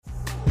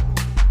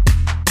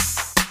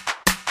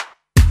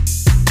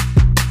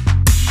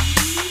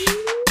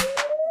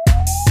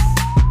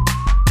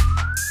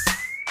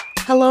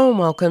Hello and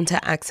welcome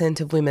to Accent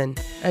of Women,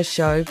 a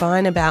show by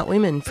and about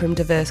women from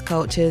diverse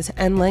cultures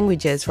and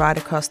languages right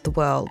across the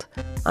world.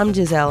 I'm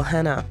Giselle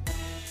Hanna.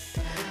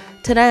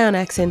 Today on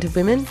Accent of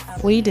Women,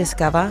 we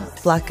discover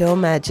Black Girl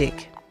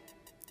Magic.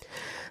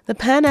 The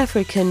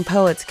Pan-African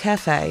Poets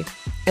Cafe,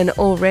 an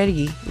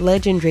already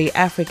legendary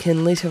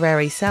African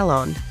literary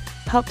salon,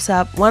 pops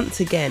up once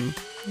again,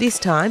 this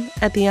time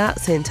at the Art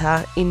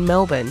Centre in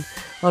Melbourne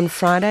on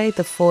Friday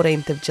the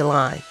 14th of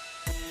July.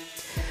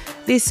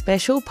 This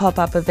special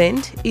pop-up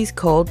event is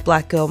called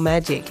Black Girl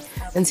Magic,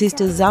 and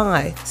Sister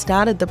Zai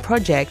started the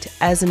project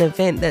as an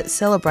event that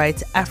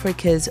celebrates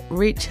Africa's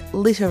rich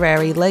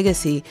literary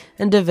legacy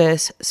and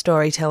diverse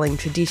storytelling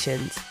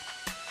traditions.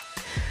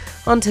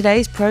 On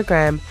today's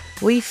program,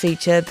 we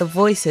feature the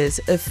voices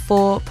of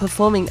 4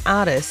 performing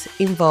artists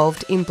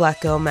involved in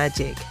Black Girl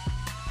Magic.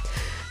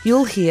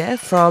 You'll hear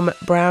from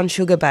Brown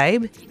Sugar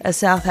Babe, a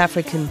South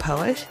African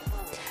poet,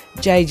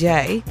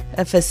 JJ,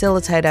 a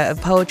facilitator of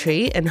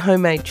poetry and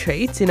homemade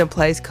treats in a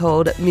place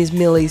called Ms.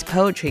 Millie's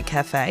Poetry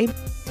Cafe,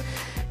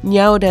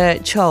 Nyauda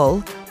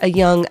Chol, a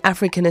young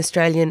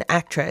African-Australian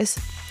actress,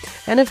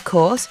 and of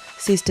course,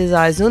 Sister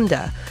Zai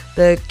Zunda,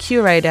 the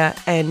curator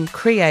and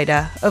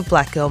creator of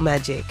Black Girl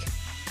Magic.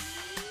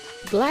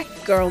 Black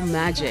Girl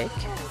Magic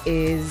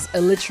is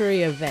a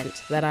literary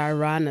event that I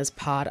run as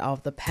part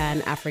of the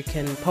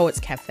Pan-African Poets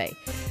Cafe.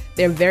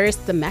 There are various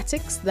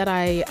thematics that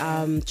I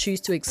choose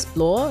to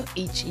explore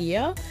each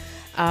year.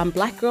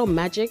 Black Girl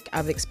Magic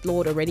I've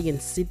explored already in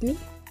Sydney,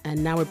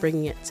 and now we're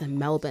bringing it to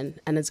Melbourne.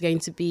 And it's going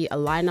to be a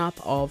lineup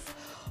of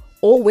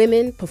all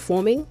women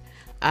performing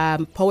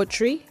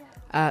poetry,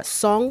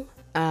 song.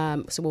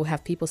 So we'll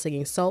have people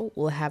singing soul,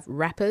 we'll have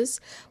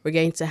rappers, we're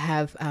going to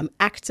have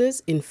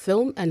actors in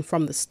film and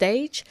from the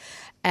stage,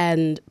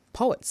 and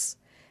poets.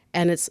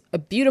 And it's a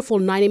beautiful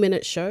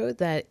 90-minute show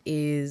that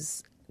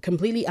is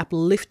completely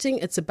uplifting.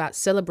 It's about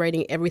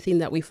celebrating everything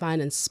that we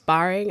find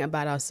inspiring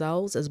about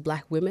ourselves as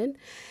Black women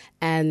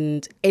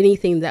and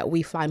anything that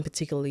we find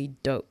particularly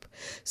dope.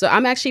 So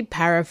I'm actually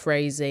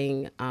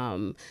paraphrasing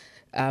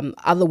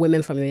other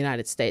women from the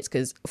United States,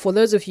 because for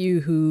those of you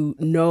who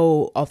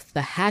know of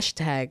the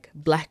hashtag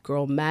Black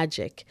Girl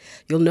Magic,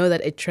 you'll know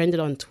that it trended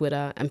on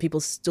Twitter and people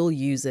still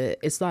use it.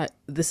 It's like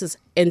this has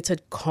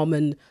entered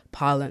common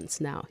parlance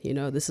now. You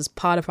know, this is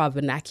part of our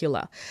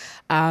vernacular.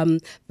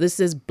 This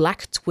is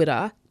Black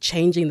Twitter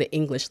changing the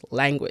English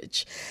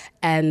language.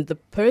 And the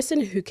person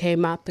who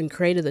came up and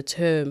created the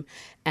term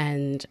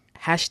and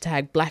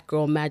hashtag Black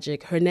Girl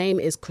Magic, her name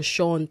is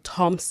Kashawn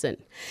Thompson.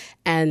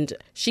 And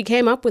she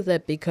came up with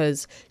it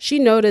because she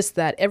noticed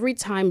that every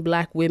time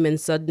Black women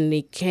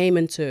suddenly came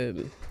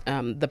into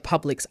the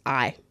public's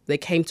eye, they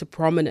came to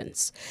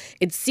prominence,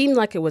 it seemed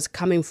like it was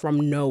coming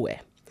from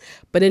nowhere.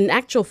 But in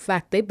actual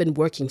fact, they've been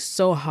working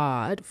so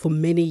hard for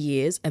many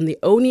years, and the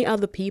only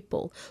other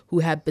people who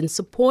had been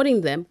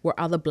supporting them were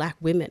other Black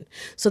women.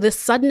 So this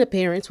sudden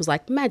appearance was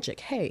like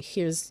magic. Hey,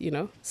 here's,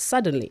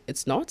 suddenly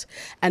it's not.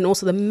 And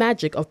also the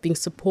magic of being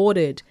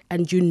supported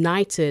and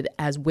united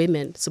as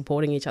women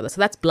supporting each other. So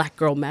that's Black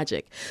Girl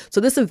Magic.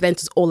 So this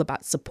event is all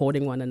about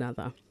supporting one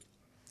another.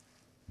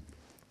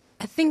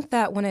 I think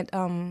that when it,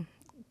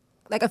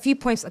 a few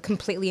points are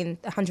completely and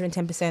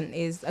 110%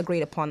 is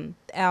agreed upon.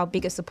 Our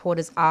biggest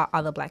supporters are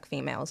other Black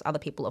females, other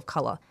people of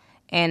colour.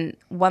 And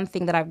one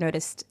thing that I've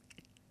noticed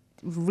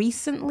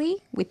recently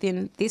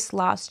within this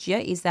last year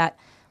is that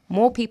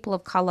more people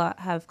of colour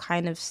have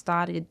kind of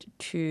started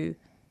to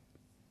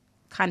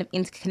kind of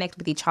interconnect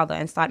with each other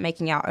and start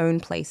making our own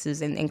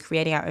places and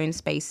creating our own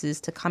spaces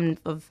to kind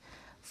of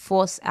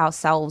force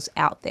ourselves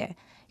out there,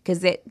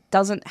 because it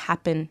doesn't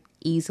happen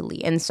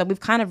easily. And so we've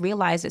kind of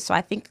realised it. So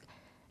I think,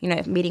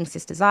 meeting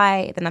Sister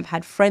Zai, then I've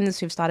had friends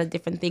who've started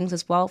different things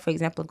as well. For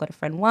example, I've got a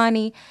friend,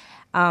 Wani.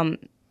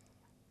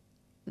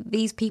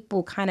 These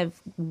people kind of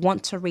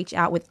want to reach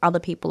out with other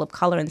people of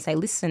colour and say,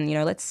 listen,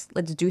 let's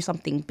do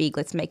something big.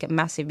 Let's make it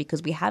massive,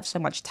 because we have so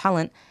much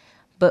talent,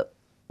 but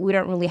we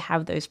don't really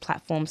have those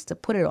platforms to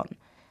put it on.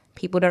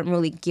 People don't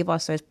really give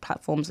us those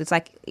platforms. It's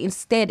like,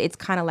 instead, it's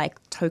kind of like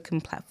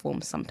token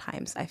platforms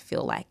sometimes, I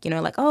feel like.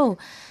 Oh,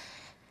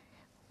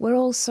 we're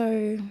all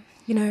so,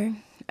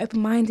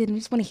 open-minded and we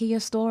just want to hear your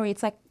story.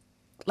 It's like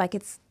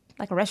it's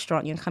like a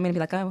restaurant. You come in and be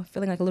like, oh, I'm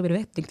feeling like a little bit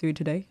of ethnic food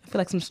today. I feel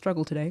like some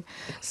struggle today.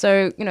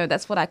 So,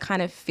 that's what I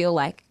kind of feel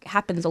like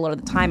happens a lot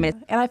of the time.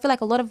 And I feel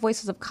like a lot of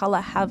voices of colour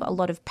have a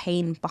lot of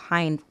pain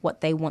behind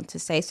what they want to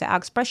say. So our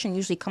expression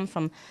usually comes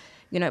from,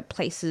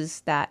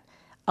 places that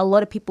a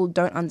lot of people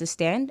don't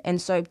understand. And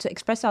so to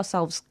express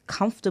ourselves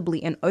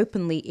comfortably and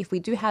openly, if we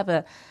do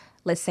have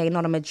let's say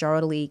not a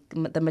majority,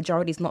 the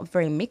majority is not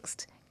very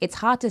mixed, it's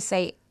hard to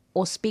say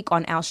or speak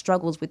on our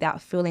struggles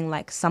without feeling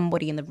like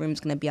somebody in the room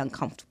is going to be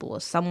uncomfortable, or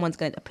someone's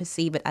going to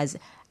perceive it as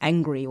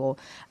angry or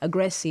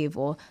aggressive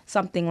or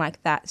something like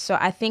that. So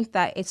I think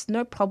that it's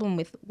no problem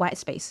with white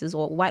spaces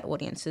or white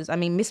audiences. I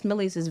mean, Miss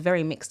Millie's is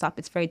very mixed up.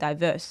 It's very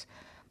diverse.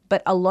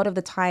 But a lot of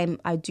the time,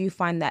 I do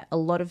find that a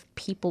lot of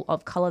people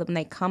of colour, when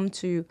they come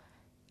to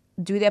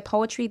do their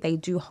poetry, they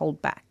do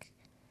hold back.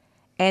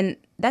 And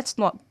that's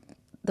not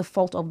the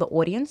fault of the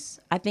audience.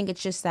 I think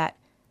it's just that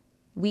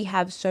we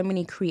have so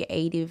many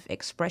creative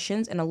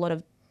expressions and a lot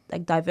of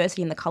like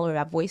diversity in the color of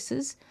our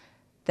voices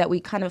that we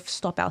kind of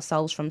stop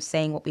ourselves from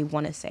saying what we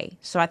want to say.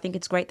 So I think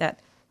it's great that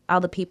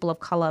other people of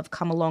color have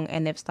come along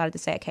and they've started to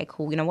say, okay,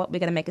 cool, you know what, we're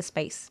going to make a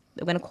space.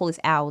 We're going to call this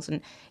ours.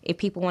 And if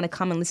people want to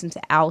come and listen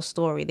to our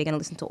story, they're going to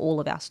listen to all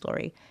of our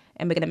story.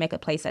 And we're going to make a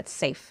place that's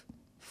safe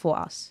for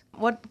us.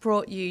 What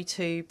brought you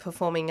to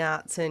performing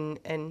arts and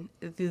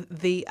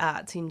the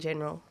arts in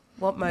general?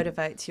 What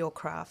motivates your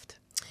craft?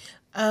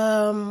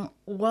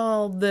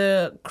 Well,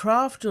 the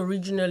craft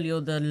originally,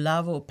 or the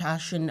love or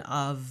passion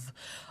of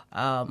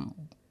the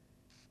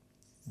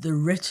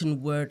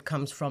written word,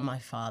 comes from my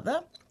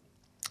father,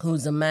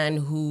 who's a man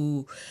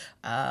who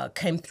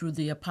came through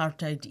the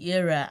apartheid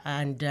era,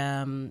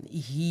 and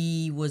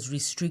he was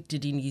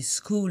restricted in his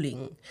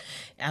schooling,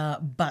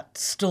 but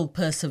still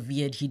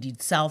persevered. He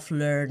did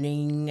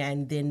self-learning,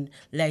 and then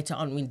later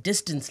on when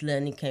distance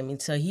learning came in,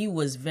 so he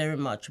was very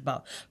much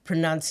about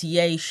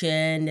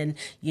pronunciation and,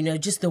 you know,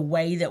 just the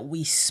way that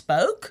we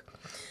spoke.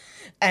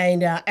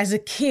 And as a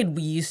kid,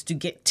 we used to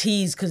get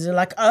teased because they're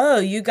like, oh,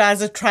 you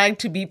guys are trying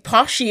to be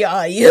poshy,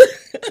 are you?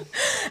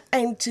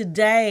 And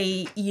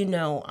today, you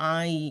know,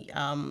 I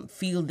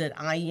feel that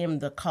I am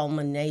the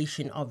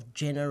culmination of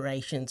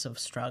generations of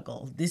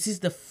struggle. This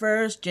is the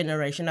first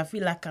generation. I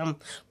feel like I'm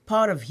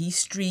part of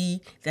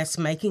history that's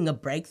making a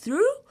breakthrough.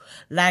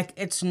 Like,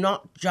 it's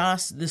not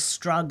just the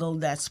struggle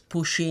that's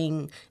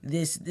pushing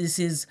this. This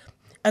is...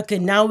 okay,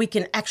 now we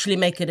can actually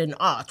make it an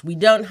art. We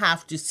don't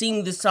have to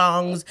sing the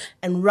songs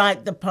and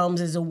write the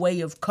poems as a way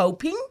of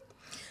coping.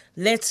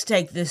 Let's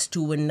take this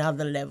to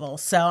another level.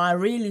 So I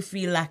really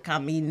feel like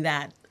I'm in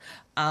that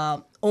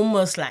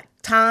almost like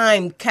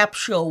time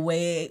capsule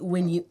where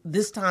when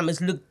this time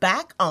is looked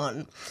back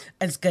on,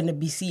 it's going to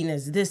be seen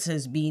as this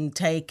has been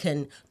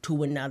taken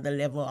to another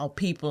level. Our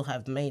people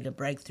have made a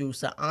breakthrough.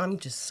 So I'm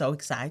just so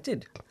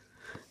excited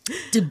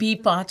to be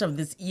part of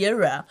this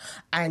era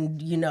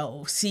and, you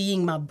know,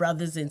 seeing my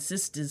brothers and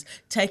sisters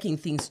taking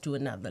things to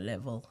another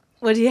level.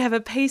 Well, do you have a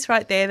piece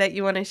right there that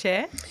you want to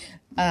share?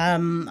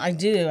 I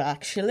do,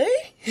 actually.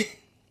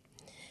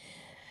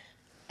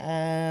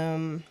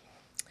 And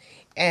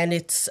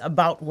it's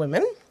about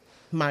women,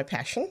 my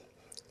passion.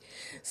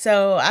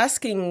 So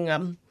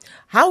asking,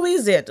 how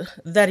is it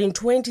that in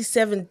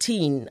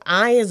 2017,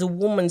 I as a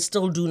woman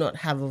still do not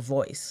have a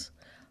voice?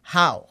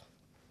 How?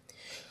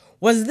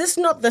 Was this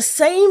not the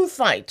same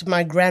fight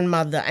my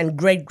grandmother and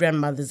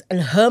great-grandmothers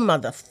and her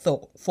mother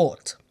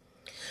fought?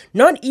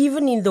 Not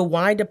even in the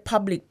wider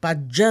public,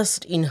 but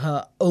just in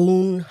her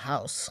own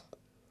house.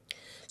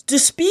 To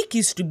speak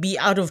is to be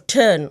out of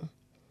turn,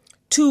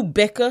 too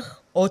becker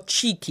or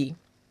cheeky,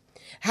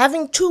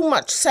 having too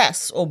much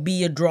sass or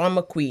be a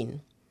drama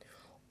queen.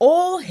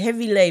 All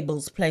heavy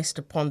labels placed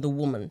upon the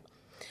woman,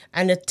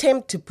 an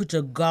attempt to put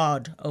a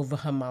guard over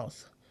her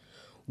mouth.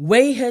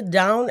 Weigh her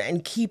down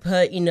and keep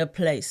her in her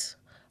place,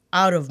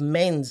 out of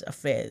men's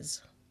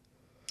affairs.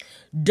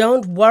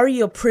 Don't worry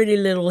your pretty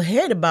little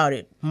head about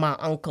it, my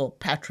uncle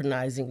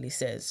patronizingly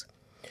says.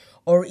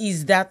 Or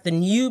is that the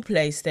new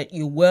place that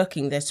you're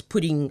working that's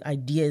putting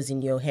ideas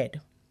in your head?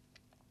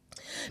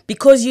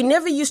 Because you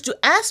never used to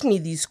ask me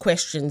these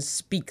questions,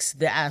 speaks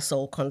the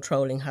asshole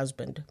controlling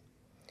husband.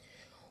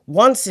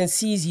 Wants and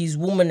sees his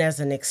woman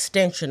as an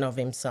extension of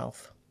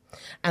himself,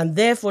 and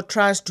therefore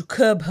tries to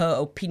curb her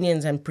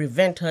opinions and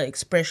prevent her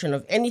expression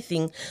of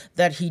anything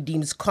that he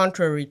deems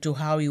contrary to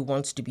how he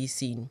wants to be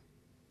seen.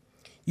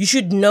 You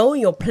should know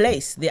your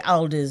place, the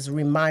elders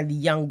remind the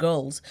young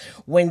girls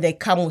when they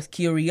come with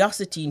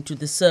curiosity into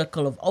the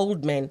circle of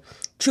old men,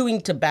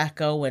 chewing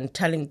tobacco and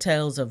telling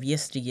tales of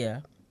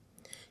yesteryear.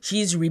 She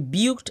is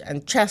rebuked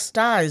and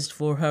chastised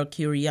for her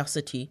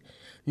curiosity,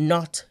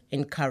 not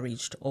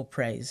encouraged or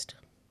praised.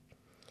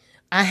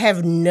 I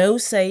have no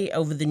say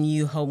over the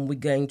new home we're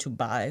going to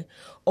buy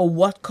or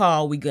what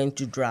car we're going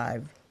to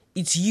drive.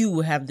 It's you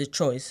who have the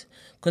choice,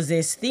 because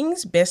there's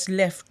things best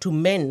left to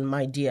men,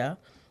 my dear,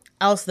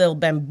 else they'll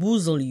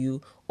bamboozle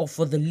you or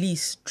for the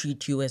least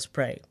treat you as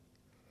prey.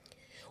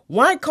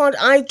 Why can't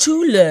I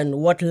too learn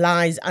what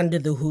lies under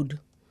the hood?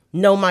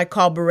 Know my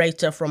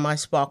carburetor from my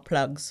spark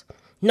plugs,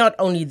 not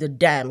only the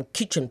damn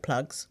kitchen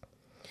plugs.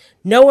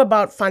 Know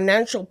about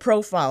financial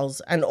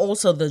profiles and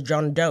also the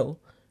John Doe.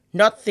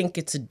 Not think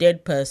it's a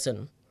dead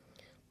person,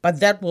 but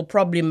that will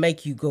probably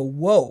make you go,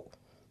 whoa.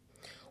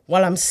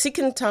 While I'm sick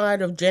and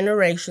tired of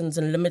generations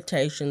and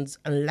limitations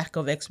and lack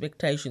of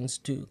expectations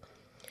too.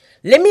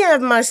 Let me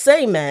have my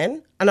say,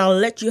 man, and I'll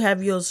let you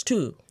have yours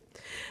too.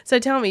 So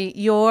tell me,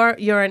 you're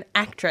an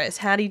actress.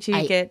 How did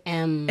you get? I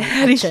am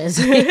an actress.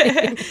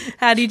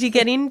 How did you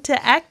get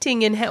into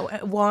acting, and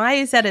why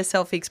is that a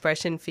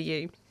self-expression for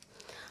you?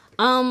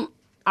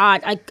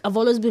 I've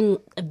always been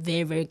a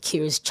very, very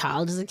curious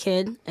child as a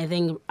kid. I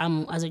think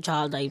as a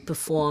child, I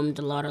performed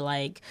a lot of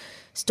like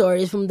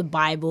stories from the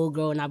Bible,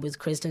 growing up with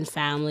Christian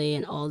family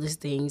and all these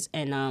things.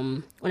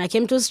 And when I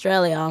came to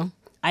Australia,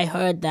 I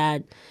heard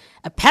that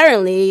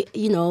apparently,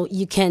 you know,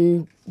 you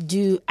can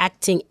do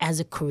acting as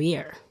a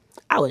career.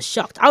 I was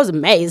shocked. I was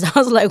amazed. I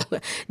was like,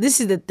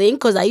 this is the thing.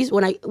 Because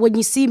when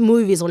I see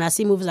movies,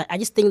 I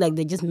just think like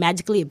they just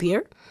magically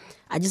appear.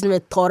 I just never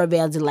thought of it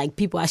as like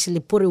people actually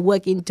put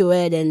work into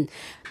it, and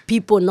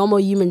people, normal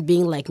human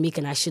being like me,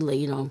 can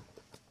actually,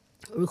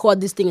 record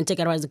this thing and take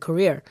it out as a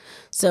career.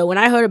 So when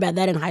I heard about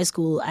that in high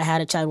school, I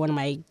had a chat with one of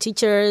my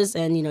teachers,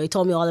 and he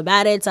told me all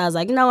about it. So I was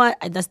like, you know what,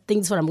 that's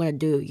what I'm gonna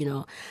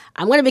do.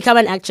 I'm gonna become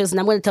an actress, and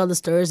I'm gonna tell the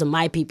stories of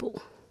my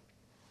people.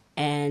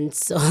 And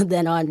so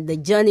then on, the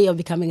journey of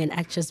becoming an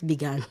actress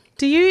began.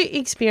 Do you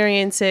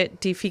experience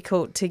it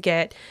difficult to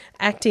get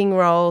acting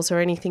roles or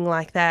anything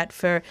like that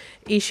for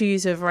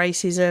issues of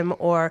racism,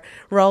 or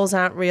roles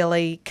aren't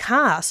really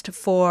cast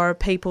for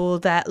people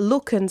that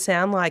look and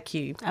sound like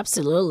you?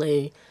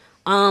 Absolutely.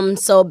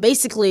 So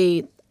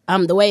basically,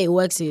 the way it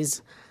works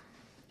is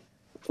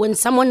when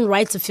someone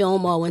writes a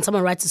film or when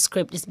someone writes a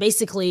script, it's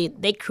basically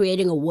they're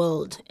creating a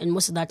world. And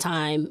most of that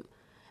time,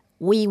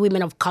 we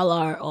women of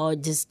color or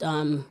just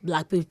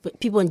black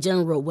people in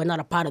general, we're not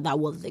a part of that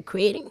world that they're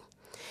creating.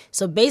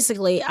 So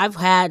basically, I've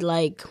had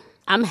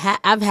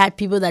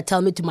people that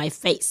tell me to my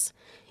face,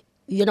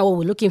 you know what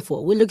we're looking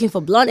for? We're looking for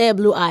blonde hair,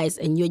 blue eyes,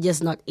 and you're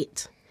just not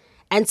it.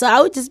 And so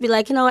I would just be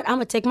like, you know what? I'm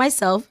going to take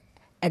myself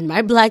and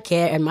my black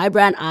hair and my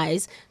brown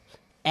eyes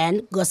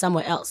and go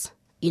somewhere else.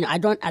 I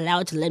don't allow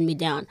it to let me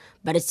down.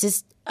 But it's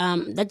just,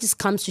 that just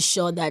comes to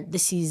show that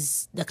this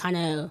is the kind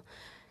of,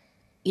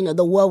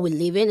 the world we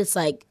live in. It's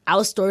like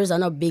our stories are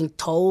not being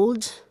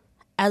told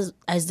as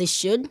they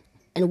should,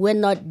 and we're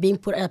not being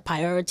put as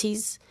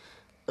priorities.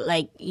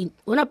 Like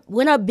we're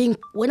not being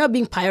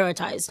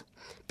prioritized.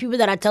 People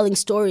that are telling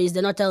stories,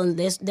 they're not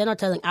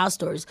telling our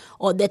stories,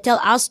 or they tell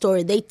our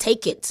story, they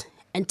take it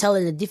and tell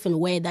it a different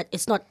way that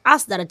it's not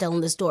us that are telling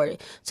the story.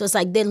 So it's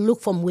like they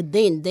look from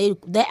within.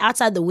 They're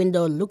outside the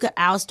window, look at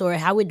our story,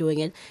 how we're doing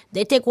it.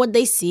 They take what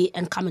they see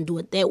and come and do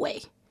it their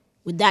way,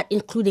 with that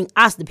including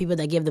us, the people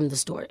that gave them the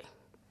story.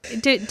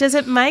 Does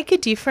it make a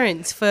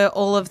difference for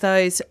all of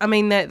those? I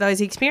mean, those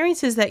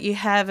experiences that you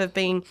have of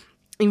being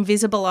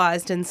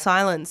invisibilized and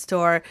silenced,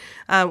 or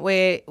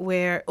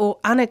or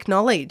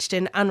unacknowledged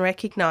and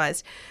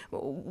unrecognized.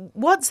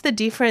 What's the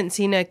difference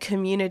in a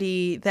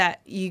community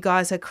that you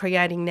guys are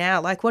creating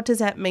now? Like, what does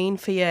that mean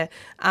for your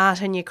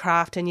art and your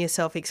craft and your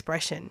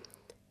self-expression?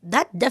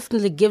 That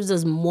definitely gives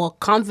us more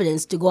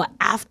confidence to go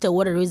after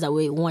what it is that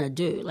we want to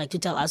do, like to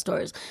tell our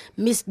stories.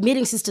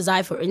 Meeting Sisters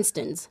Eye, for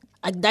instance,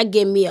 like that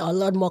gave me a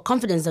lot more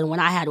confidence than when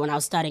I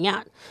was starting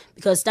out.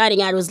 Because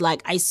starting out was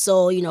like I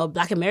saw,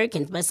 Black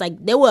Americans, but it's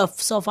like they were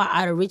so far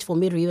out of reach for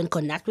me to even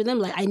connect with them.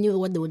 Like I knew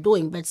what they were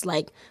doing, but it's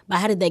like, but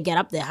how did they get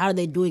up there? How are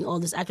they doing all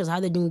these actors? How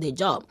are they doing their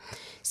job?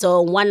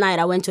 So one night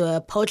I went to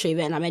a poetry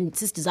event. I met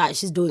Sisters Eye.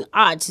 She's doing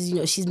art.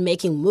 She's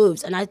making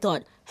moves, and I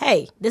thought,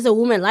 hey, there's a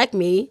woman like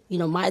me,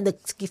 the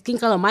skin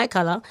color, my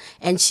color,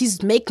 and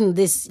she's making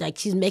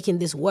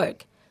this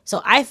work.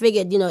 So I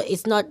figured,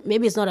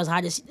 maybe it's not as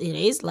hard as it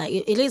is. Like,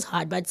 it is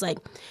hard, but it's like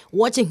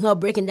watching her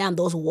breaking down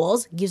those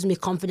walls gives me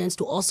confidence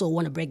to also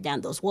want to break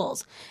down those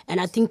walls. And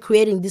I think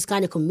creating this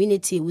kind of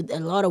community with a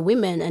lot of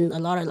women and a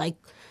lot of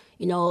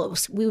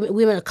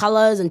women of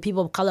colors and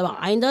people of color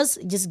behind us,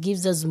 it just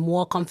gives us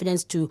more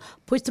confidence to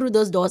push through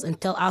those doors and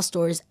tell our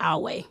stories our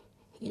way,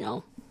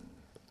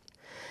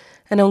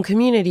 And on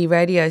community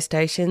radio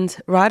stations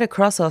right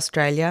across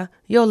Australia,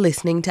 you're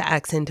listening to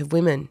Accent of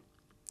Women.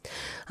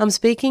 I'm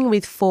speaking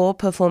with 4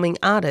 performing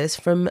artists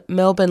from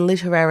Melbourne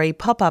literary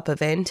pop-up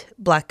event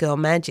Black Girl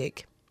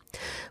Magic.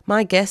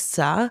 My guests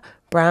are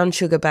Brown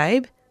Sugar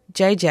Babe,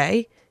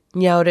 JJ,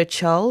 Nyaura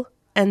Chol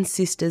and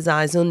Sisters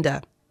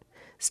Izunda.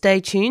 Stay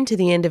tuned to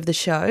the end of the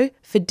show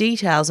for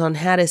details on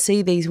how to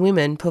see these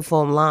women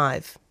perform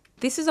live.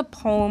 This is a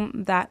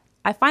poem that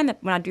I find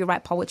that when I do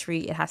write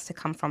poetry, it has to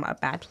come from a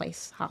bad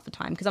place half the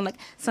time, because I'm like,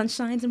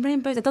 sunshines and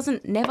rainbows.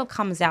 It never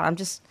comes out. I'm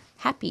just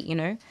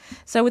happy,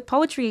 So with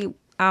poetry,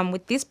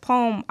 with this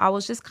poem, I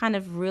was just kind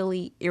of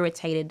really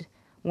irritated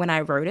when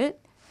I wrote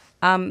it,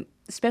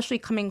 especially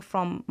coming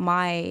from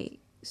my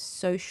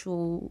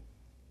social,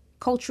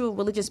 cultural,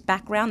 religious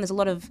background. There's a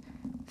lot of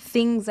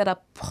things that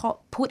are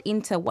put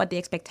into what the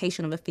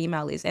expectation of a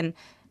female is. And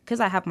because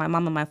I have my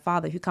mum and my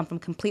father who come from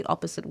complete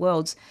opposite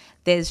worlds,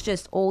 there's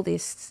just all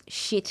this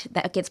shit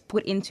that gets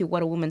put into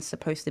what a woman's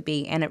supposed to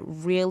be. And it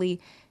really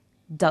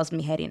does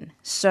me head in.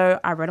 So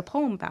I wrote a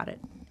poem about it.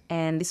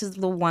 And this is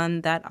the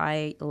one that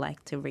I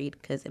like to read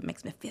because it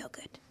makes me feel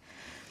good.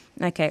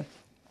 Okay.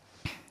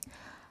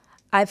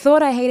 I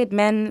thought I hated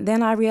men,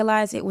 then I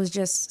realized it was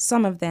just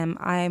some of them.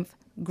 I've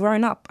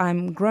grown up,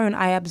 I'm grown.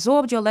 I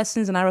absorbed your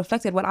lessons and I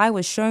reflected what I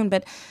was shown,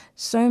 but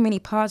so many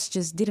parts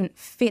just didn't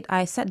fit.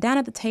 I sat down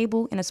at the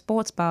table in a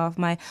sports bar with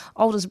my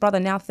oldest brother,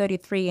 now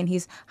 33, and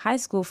his high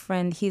school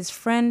friend. His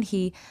friend,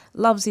 he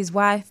loves his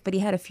wife, but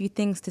he had a few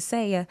things to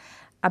say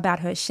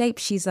about her shape.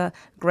 She's a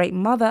great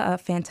mother, a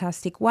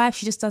fantastic wife.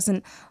 She just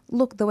doesn't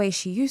look the way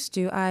she used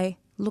to. I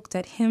looked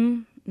at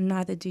him,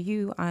 neither do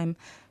you. I'm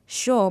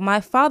Sure, my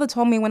father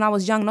told me when I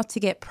was young not to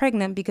get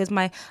pregnant because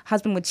my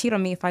husband would cheat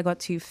on me if I got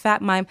too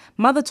fat. My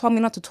mother told me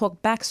not to talk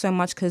back so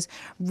much because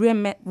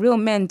real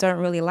men don't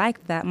really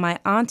like that. My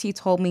auntie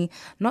told me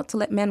not to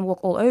let men walk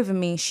all over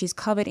me. She's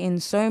covered in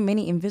so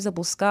many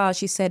invisible scars.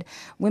 She said,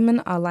 women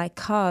are like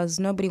cars.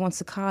 Nobody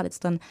wants a car that's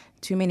done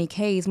too many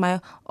Ks.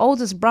 My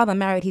oldest brother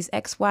married his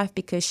ex-wife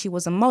because she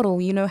was a model.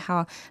 You know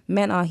how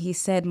men are, he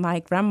said.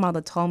 My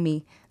grandmother told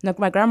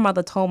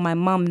my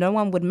mum no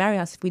one would marry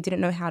us if we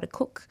didn't know how to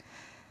cook.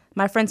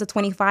 My friends are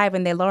 25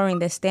 and they're lowering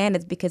their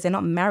standards because they're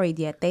not married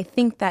yet. They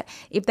think that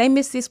if they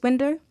miss this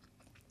window,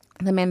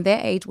 the men their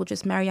age will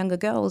just marry younger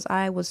girls.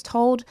 I was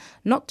told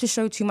not to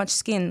show too much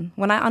skin.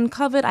 When I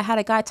uncovered, I had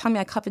a guy tell me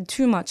I covered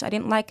too much. I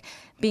didn't like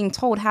being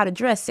told how to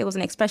dress. It was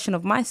an expression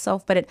of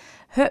myself, but it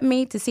hurt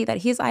me to see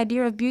that his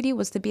idea of beauty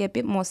was to be a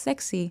bit more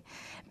sexy.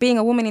 Being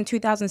a woman in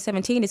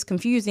 2017 is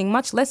confusing,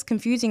 much less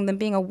confusing than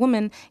being a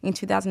woman in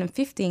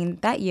 2015.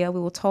 That year we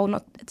were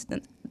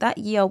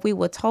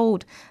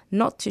told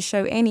not to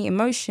show any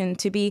emotion,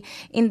 to be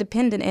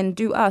independent and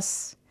do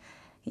us.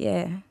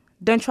 Yeah.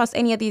 Don't trust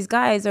any of these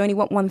guys. They only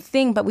want one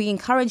thing, but we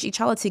encourage each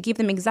other to give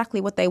them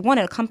exactly what they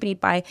wanted, accompanied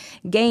by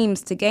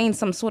games to gain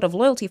some sort of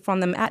loyalty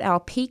from them at our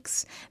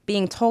peaks,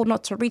 being told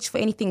not to reach for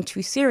anything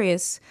too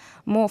serious.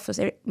 More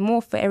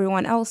for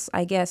everyone else,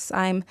 I guess.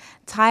 I'm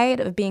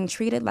tired of being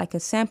treated like a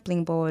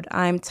sampling board.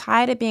 I'm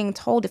tired of being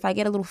told if I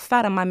get a little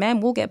fatter, my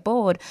man will get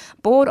bored.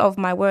 Bored of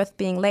my worth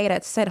being laid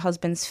at said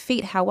husband's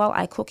feet, how well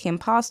I cook him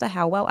pasta,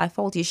 how well I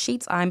fold his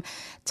sheets. I'm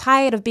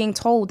tired of being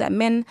told that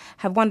men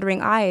have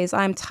wandering eyes.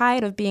 I'm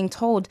tired of being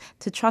told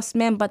to trust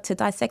men but to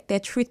dissect their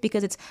truth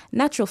because it's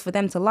natural for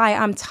them to lie.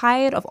 I'm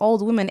tired of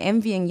old women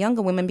envying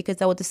younger women because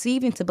they were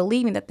deceived into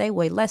believing that they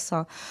were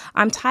lesser.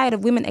 I'm tired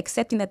of women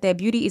accepting that their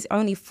beauty is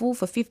only full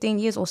for 15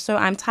 years or so.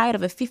 I'm tired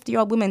of a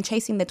 50-year-old woman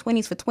chasing their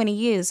 20s for 20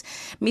 years,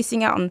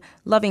 missing out on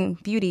loving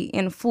beauty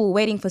in full,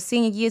 waiting for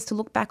senior years to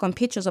look back on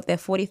pictures of their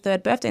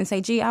 43rd birthday and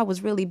say, gee, I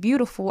was really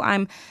beautiful.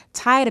 I'm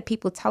tired of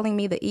people telling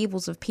me the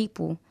evils of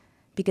people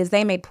because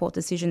they made poor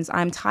decisions.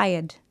 I'm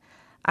tired.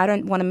 I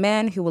don't want a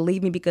man who will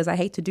leave me because I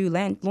hate to do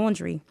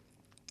laundry,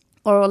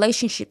 or a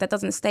relationship that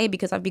doesn't stay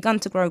because I've begun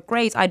to grow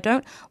grades. I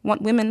don't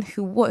want women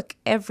who work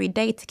every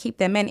day to keep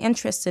their men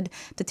interested,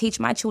 to teach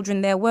my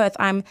children their worth.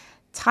 I'm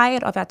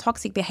tired of our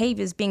toxic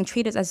behaviors being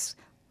treated as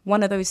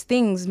one of those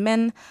things.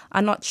 Men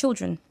are not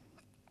children.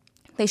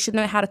 They should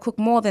know how to cook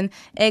more than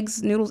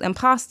eggs, noodles, and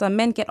pasta.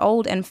 Men get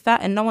old and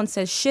fat and no one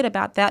says shit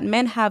about that.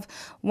 Men have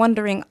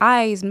wandering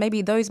eyes.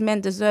 Maybe those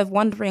men deserve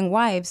wandering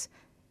wives.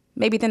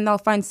 Maybe then they'll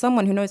find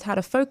someone who knows how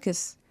to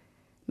focus.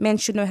 Men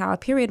should know how a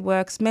period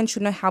works. Men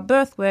should know how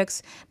birth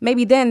works.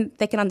 Maybe then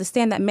they can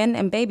understand that men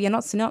and baby are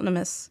not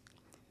synonymous.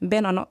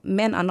 Men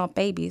are not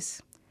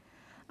babies.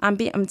 I'm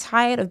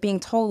tired of being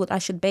told that I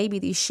should baby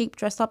these sheep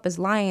dressed up as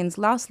lions.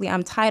 Lastly,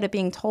 I'm tired of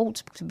being told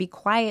to be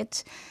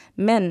quiet.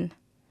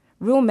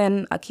 Real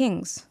men are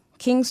kings.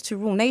 Kings to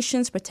rule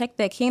nations, protect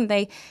their king.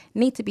 They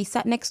need to be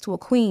sat next to a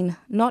queen,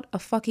 not a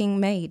fucking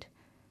maid.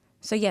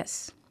 So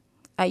yes,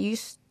 I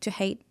used to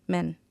hate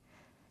men.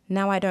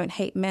 Now I don't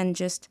hate men,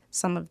 just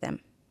some of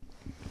them.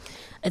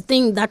 I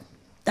think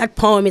that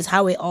poem is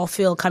how we all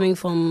feel coming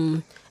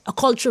from a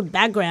cultural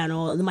background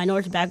or the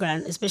minority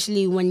background,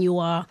 especially when you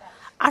are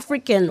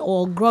African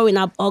or growing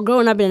up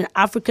in an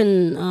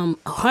African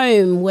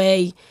home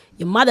where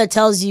your mother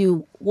tells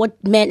you what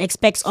man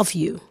expects of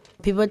you.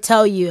 People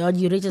tell you, or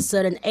you reach a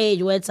certain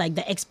age where it's like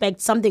they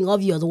expect something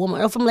of you as a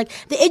woman. Or from like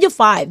the age of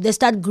 5, they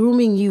start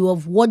grooming you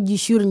of what you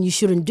should and you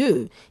shouldn't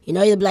do. You know,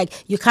 they'll be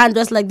like, you can't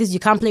dress like this, you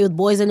can't play with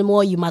boys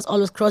anymore, you must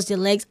always cross your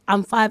legs.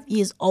 I'm 5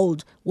 years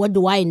old. What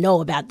do I know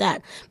about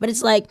that? But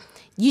it's like,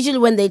 usually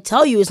when they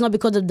tell you, it's not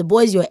because of the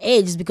boys your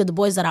age, it's because the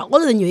boys that are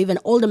older than you, even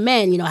older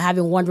men, you know,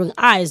 having wandering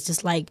eyes,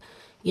 just like,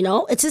 you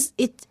know, it's just,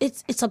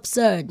 it's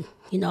absurd.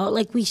 You know,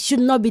 like we should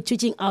not be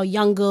teaching our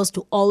young girls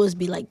to always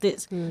be like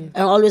this and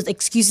always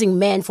excusing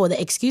men for the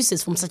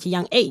excuses from such a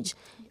young age.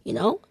 You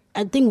know,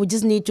 I think we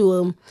just need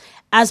to,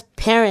 as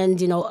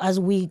parents, you know, as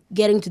we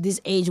getting to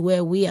this age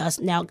where we are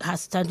now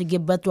has time to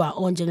give birth to our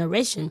own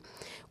generation,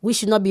 we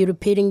should not be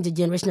repeating the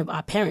generation of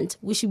our parents.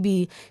 We should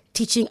be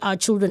teaching our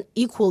children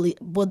equally,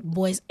 both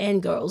boys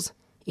and girls.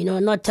 You know,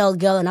 not tell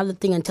girl another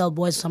thing and tell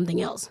boys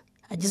something else.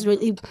 I just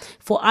really,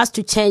 for us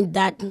to change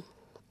that.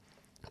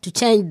 To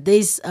change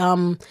this,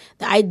 the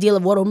ideal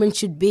of what a woman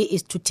should be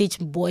is to teach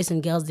boys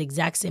and girls the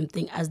exact same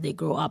thing as they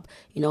grow up.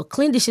 You know,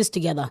 clean dishes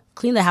together,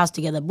 clean the house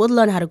together, both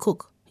learn how to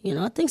cook, you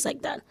know, things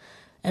like that.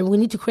 And we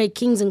need to create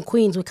kings and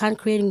queens. You can't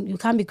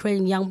be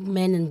creating young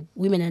men and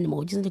women anymore.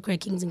 We just need to create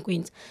kings and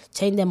queens,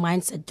 change their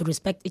mindset to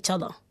respect each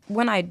other.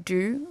 When I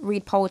do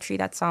read poetry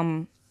that's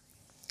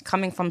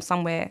coming from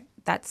somewhere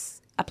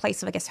that's a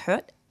place of, I guess,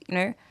 hurt, you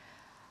know,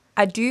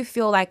 I do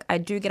feel like I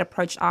do get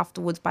approached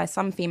afterwards by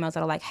some females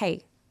that are like,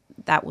 hey,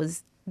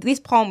 this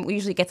poem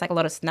usually gets like a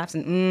lot of snaps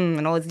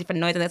and all these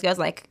different noises, and this girl's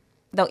like,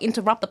 they'll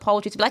interrupt the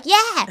poetry to be like,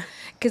 yeah,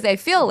 because they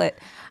feel it.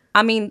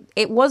 I mean,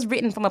 it was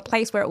written from a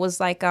place where it was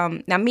like,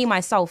 now me,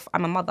 myself,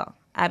 I'm a mother.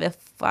 I have a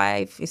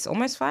 5, it's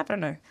almost 5, I don't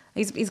know.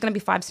 He's going to be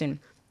 5 soon.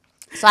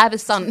 So I have a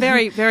son.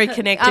 Very, very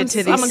connected I'm, to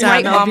I'm this a son,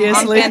 great mom.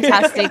 obviously. I'm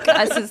fantastic.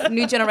 This is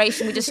new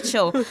generation. We just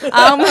chill.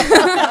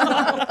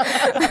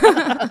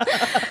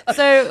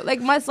 So,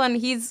 like, my son,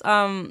 he's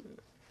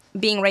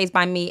being raised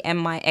by me and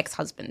my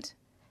ex-husband.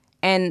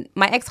 And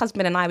my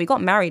ex-husband and I, we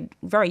got married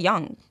very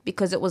young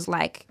because it was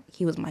like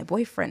he was my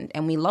boyfriend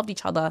and we loved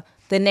each other.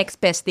 The next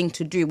best thing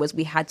to do was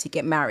we had to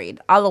get married.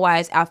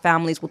 Otherwise, our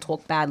families will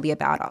talk badly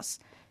about us.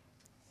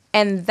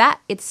 And that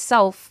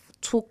itself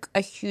took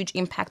a huge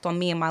impact on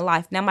me and my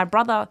life. Now, my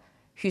brother,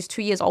 who's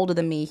 2 years older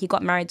than me, he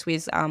got married to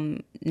his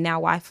now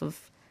wife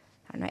of,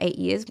 8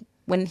 years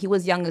when he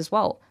was young as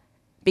well.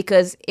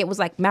 Because it was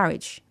like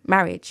marriage.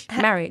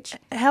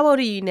 How old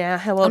are you now?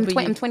 How old were you?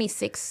 I'm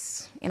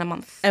 26 in a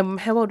month.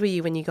 How old were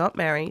you when you got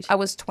married? I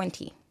was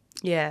 20.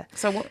 Yeah.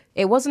 So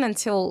it wasn't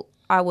until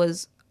I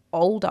was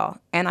older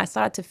and I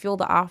started to feel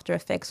the after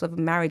effects of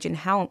marriage and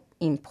how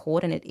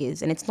important it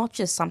is. And it's not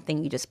just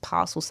something you just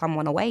parcel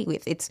someone away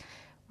with. It's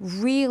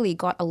really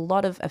got a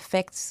lot of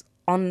effects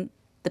on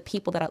the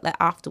people that are there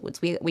afterwards.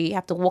 We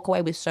have to walk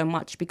away with so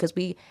much because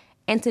we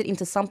entered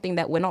into something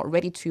that we're not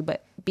ready to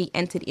but be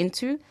entered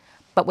into.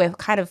 But we're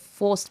kind of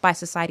forced by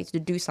society to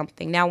do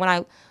something. Now, when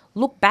I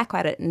look back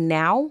at it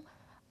now,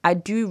 I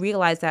do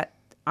realize that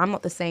I'm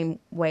not the same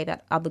way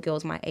that other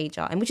girls my age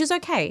are, and which is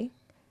okay.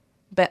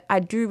 But I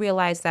do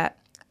realize that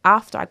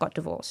after I got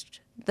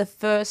divorced, the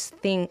first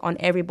thing on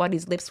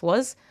everybody's lips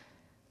was,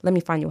 let me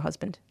find you a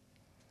husband.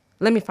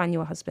 Let me find you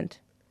a husband.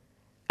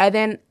 And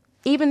then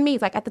even me,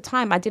 like at the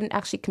time, I didn't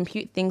actually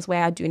compute things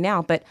where I do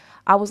now, but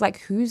I was like,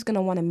 who's going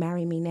to want to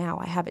marry me now?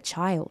 I have a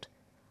child.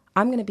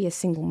 I'm going to be a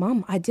single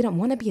mum. I didn't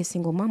want to be a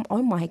single mum.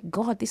 Oh my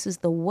God, this is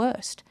the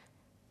worst.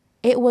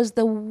 It was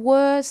the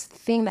worst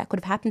thing that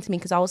could have happened to me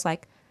because I was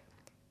like,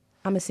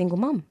 I'm a single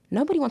mum.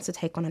 Nobody wants to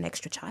take on an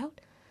extra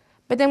child.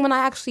 But then when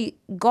I actually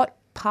got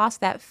past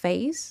that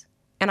phase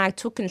and I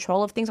took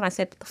control of things and I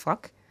said, what the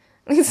fuck?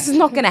 This is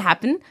not going to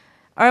happen.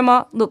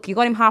 Omar, look, you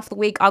got him half the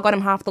week. I got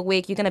him half the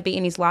week. You're going to be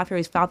in his life. You're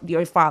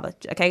his father.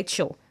 Okay,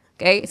 chill.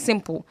 Okay,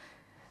 simple.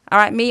 All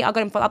right, me, I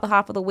got him for the other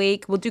half of the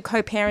week. We'll do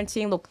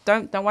co-parenting. Look,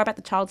 don't worry about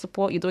the child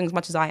support. You're doing as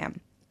much as I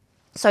am.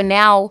 So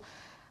now,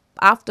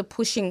 after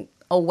pushing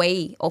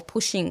away or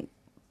pushing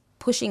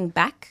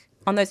back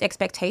on those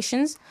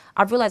expectations,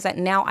 I've realized that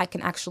now I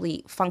can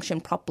actually function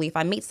properly. If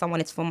I meet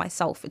someone, it's for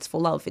myself. It's for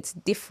love. It's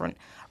different.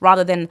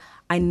 Rather than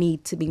I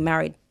need to be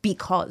married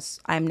because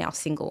I am now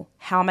single.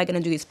 How am I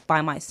going to do this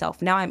by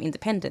myself? Now I'm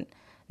independent.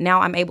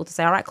 Now I'm able to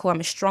say, all right, cool, I'm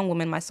a strong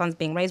woman. My son's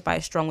being raised by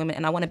a strong woman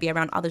and I want to be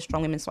around other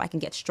strong women so I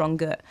can get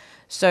stronger.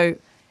 So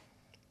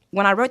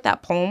when I wrote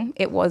that poem,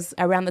 it was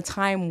around the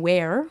time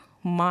where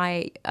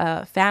my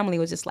family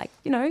was just like,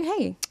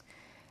 hey,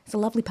 it's a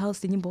lovely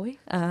Palestinian boy.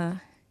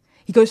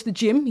 He goes to the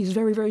gym. He's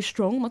very, very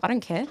strong. I'm like, I don't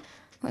care.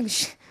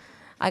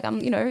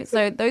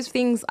 So those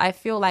things, I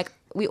feel like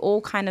we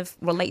all kind of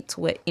relate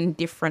to it in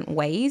different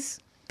ways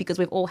because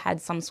we've all had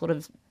some sort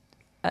of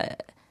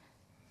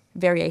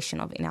variation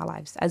of it in our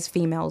lives as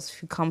females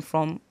who come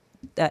from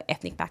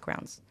ethnic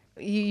backgrounds.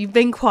 You've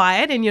been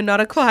quiet and you're not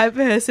a quiet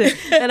person.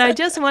 And I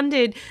just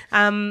wondered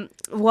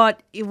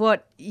what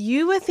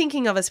you were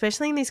thinking of,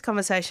 especially in this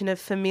conversation of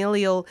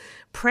familial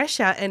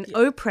pressure and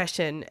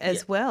oppression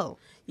as well.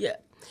 Yeah.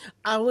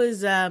 I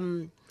was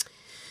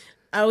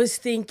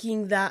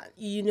thinking that,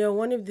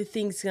 one of the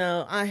things,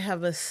 I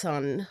have a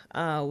son,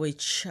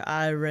 which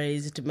I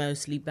raised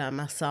mostly by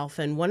myself.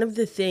 And one of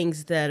the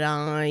things that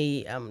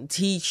I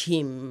teach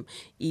him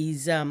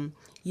is,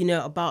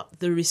 about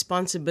the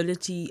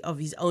responsibility of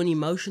his own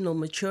emotional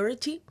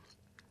maturity.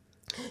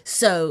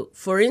 So,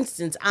 for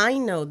instance, I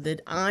know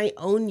that I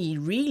only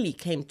really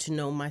came to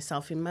know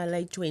myself in my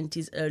late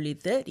 20s, early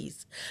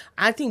 30s.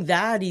 I think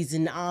that is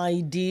an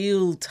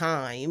ideal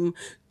time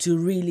to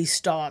really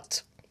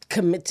start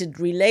committed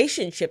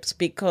relationships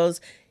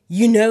because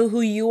you know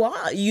who you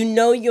are, you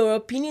know your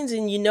opinions,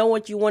 and you know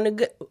what you want to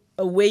go,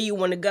 where you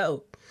want to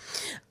go.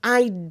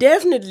 I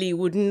definitely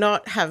would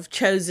not have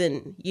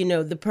chosen,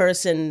 the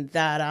person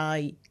that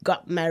I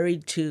got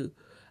married to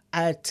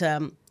at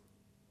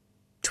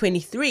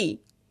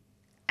 23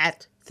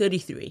 at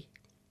 33.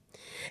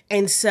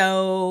 And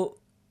so,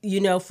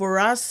 for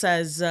us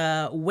as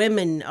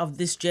women of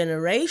this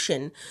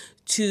generation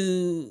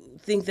to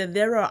think that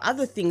there are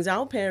other things.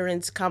 Our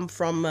parents come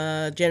from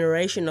a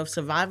generation of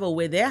survival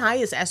where their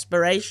highest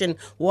aspiration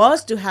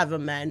was to have a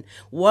man,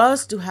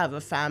 was to have a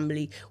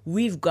family.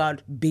 We've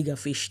got bigger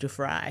fish to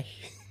fry.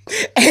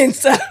 And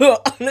so,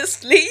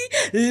 honestly,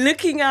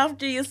 looking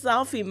after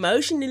yourself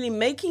emotionally,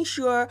 making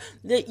sure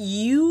that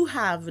you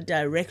have a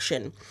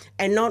direction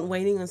and not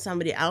waiting on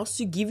somebody else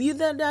to give you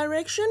that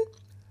direction.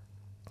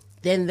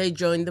 Then they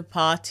join the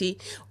party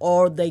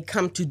or they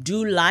come to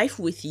do life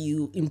with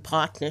you in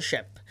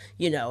partnership.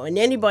 And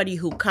anybody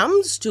who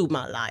comes to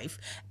my life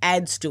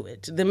adds to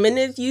it. The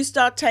minute you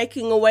start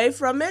taking away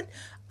from it,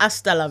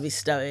 hasta la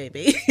vista,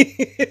 baby.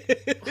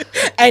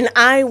 And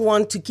I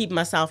want to keep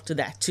myself to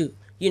that too.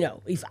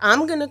 If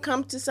I'm going to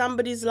come to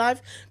somebody's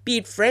life, be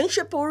it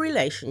friendship or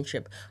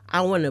relationship,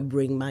 I want to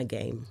bring my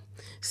game.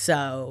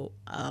 So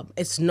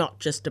it's not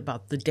just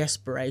about the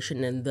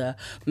desperation and the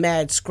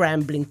mad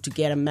scrambling to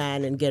get a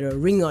man and get a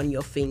ring on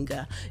your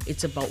finger.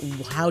 It's about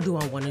how do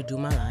I want to do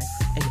my life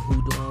and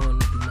who do I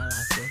want to do my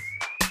life with.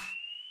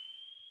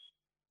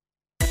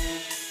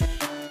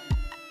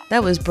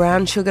 That was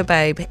Brown Sugar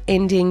Babe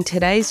ending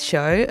today's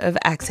show of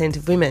Accent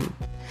of Women.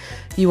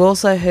 You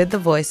also heard the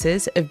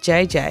voices of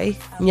JJ,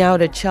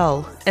 Nyauda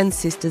Chol and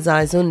Sister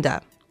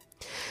Zaizunda.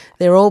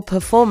 They're all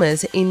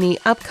performers in the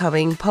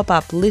upcoming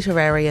pop-up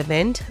literary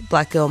event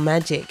Black Girl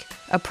Magic,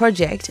 a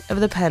project of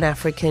the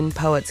Pan-African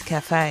Poets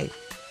Cafe.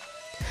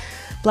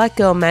 Black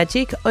Girl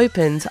Magic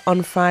opens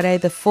on Friday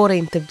the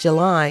 14th of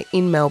July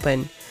in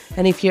Melbourne,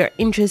 and if you're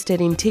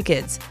interested in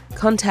tickets,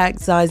 contact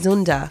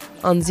Zaizunda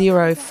on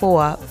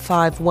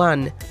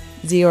 0451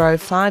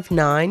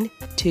 059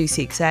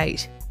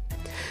 268.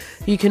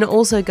 You can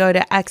also go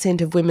to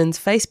Accent of Women's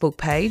Facebook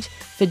page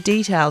for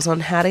details on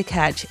how to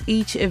catch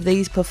each of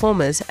these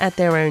performers at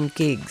their own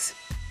gigs.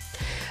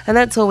 And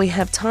that's all we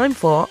have time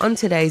for on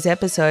today's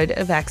episode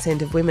of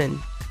Accent of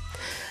Women.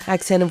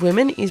 Accent of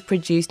Women is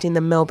produced in the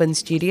Melbourne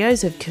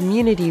studios of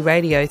Community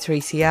Radio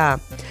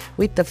 3CR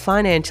with the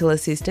financial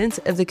assistance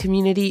of the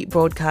Community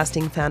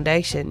Broadcasting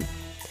Foundation.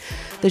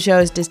 The show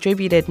is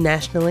distributed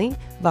nationally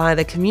via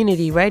the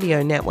Community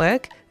Radio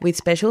Network, with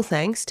special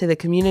thanks to the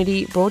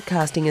Community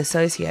Broadcasting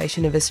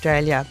Association of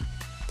Australia.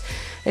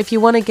 If you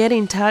want to get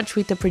in touch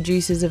with the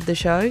producers of the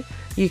show,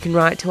 you can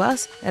write to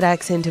us at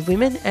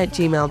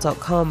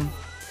accentofwomen@gmail.com.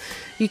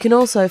 You can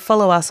also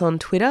follow us on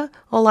Twitter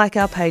or like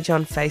our page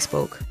on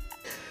Facebook.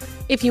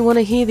 If you want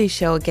to hear this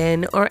show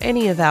again or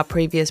any of our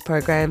previous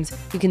programs,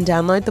 you can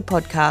download the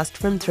podcast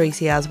from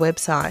 3CR's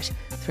website,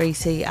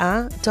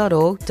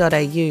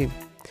 3cr.org.au.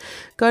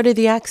 Go to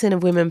the Accent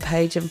of Women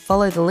page and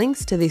follow the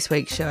links to this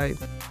week's show.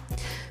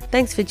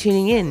 Thanks for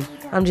tuning in.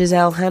 I'm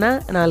Giselle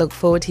Hanna and I look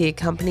forward to your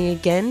company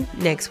again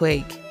next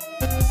week.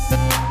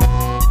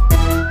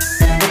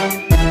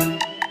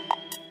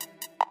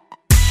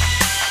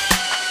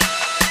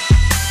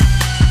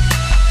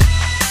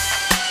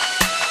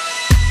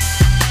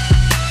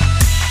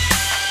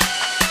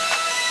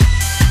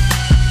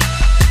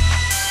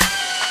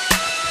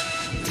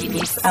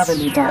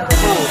 Avenue.org.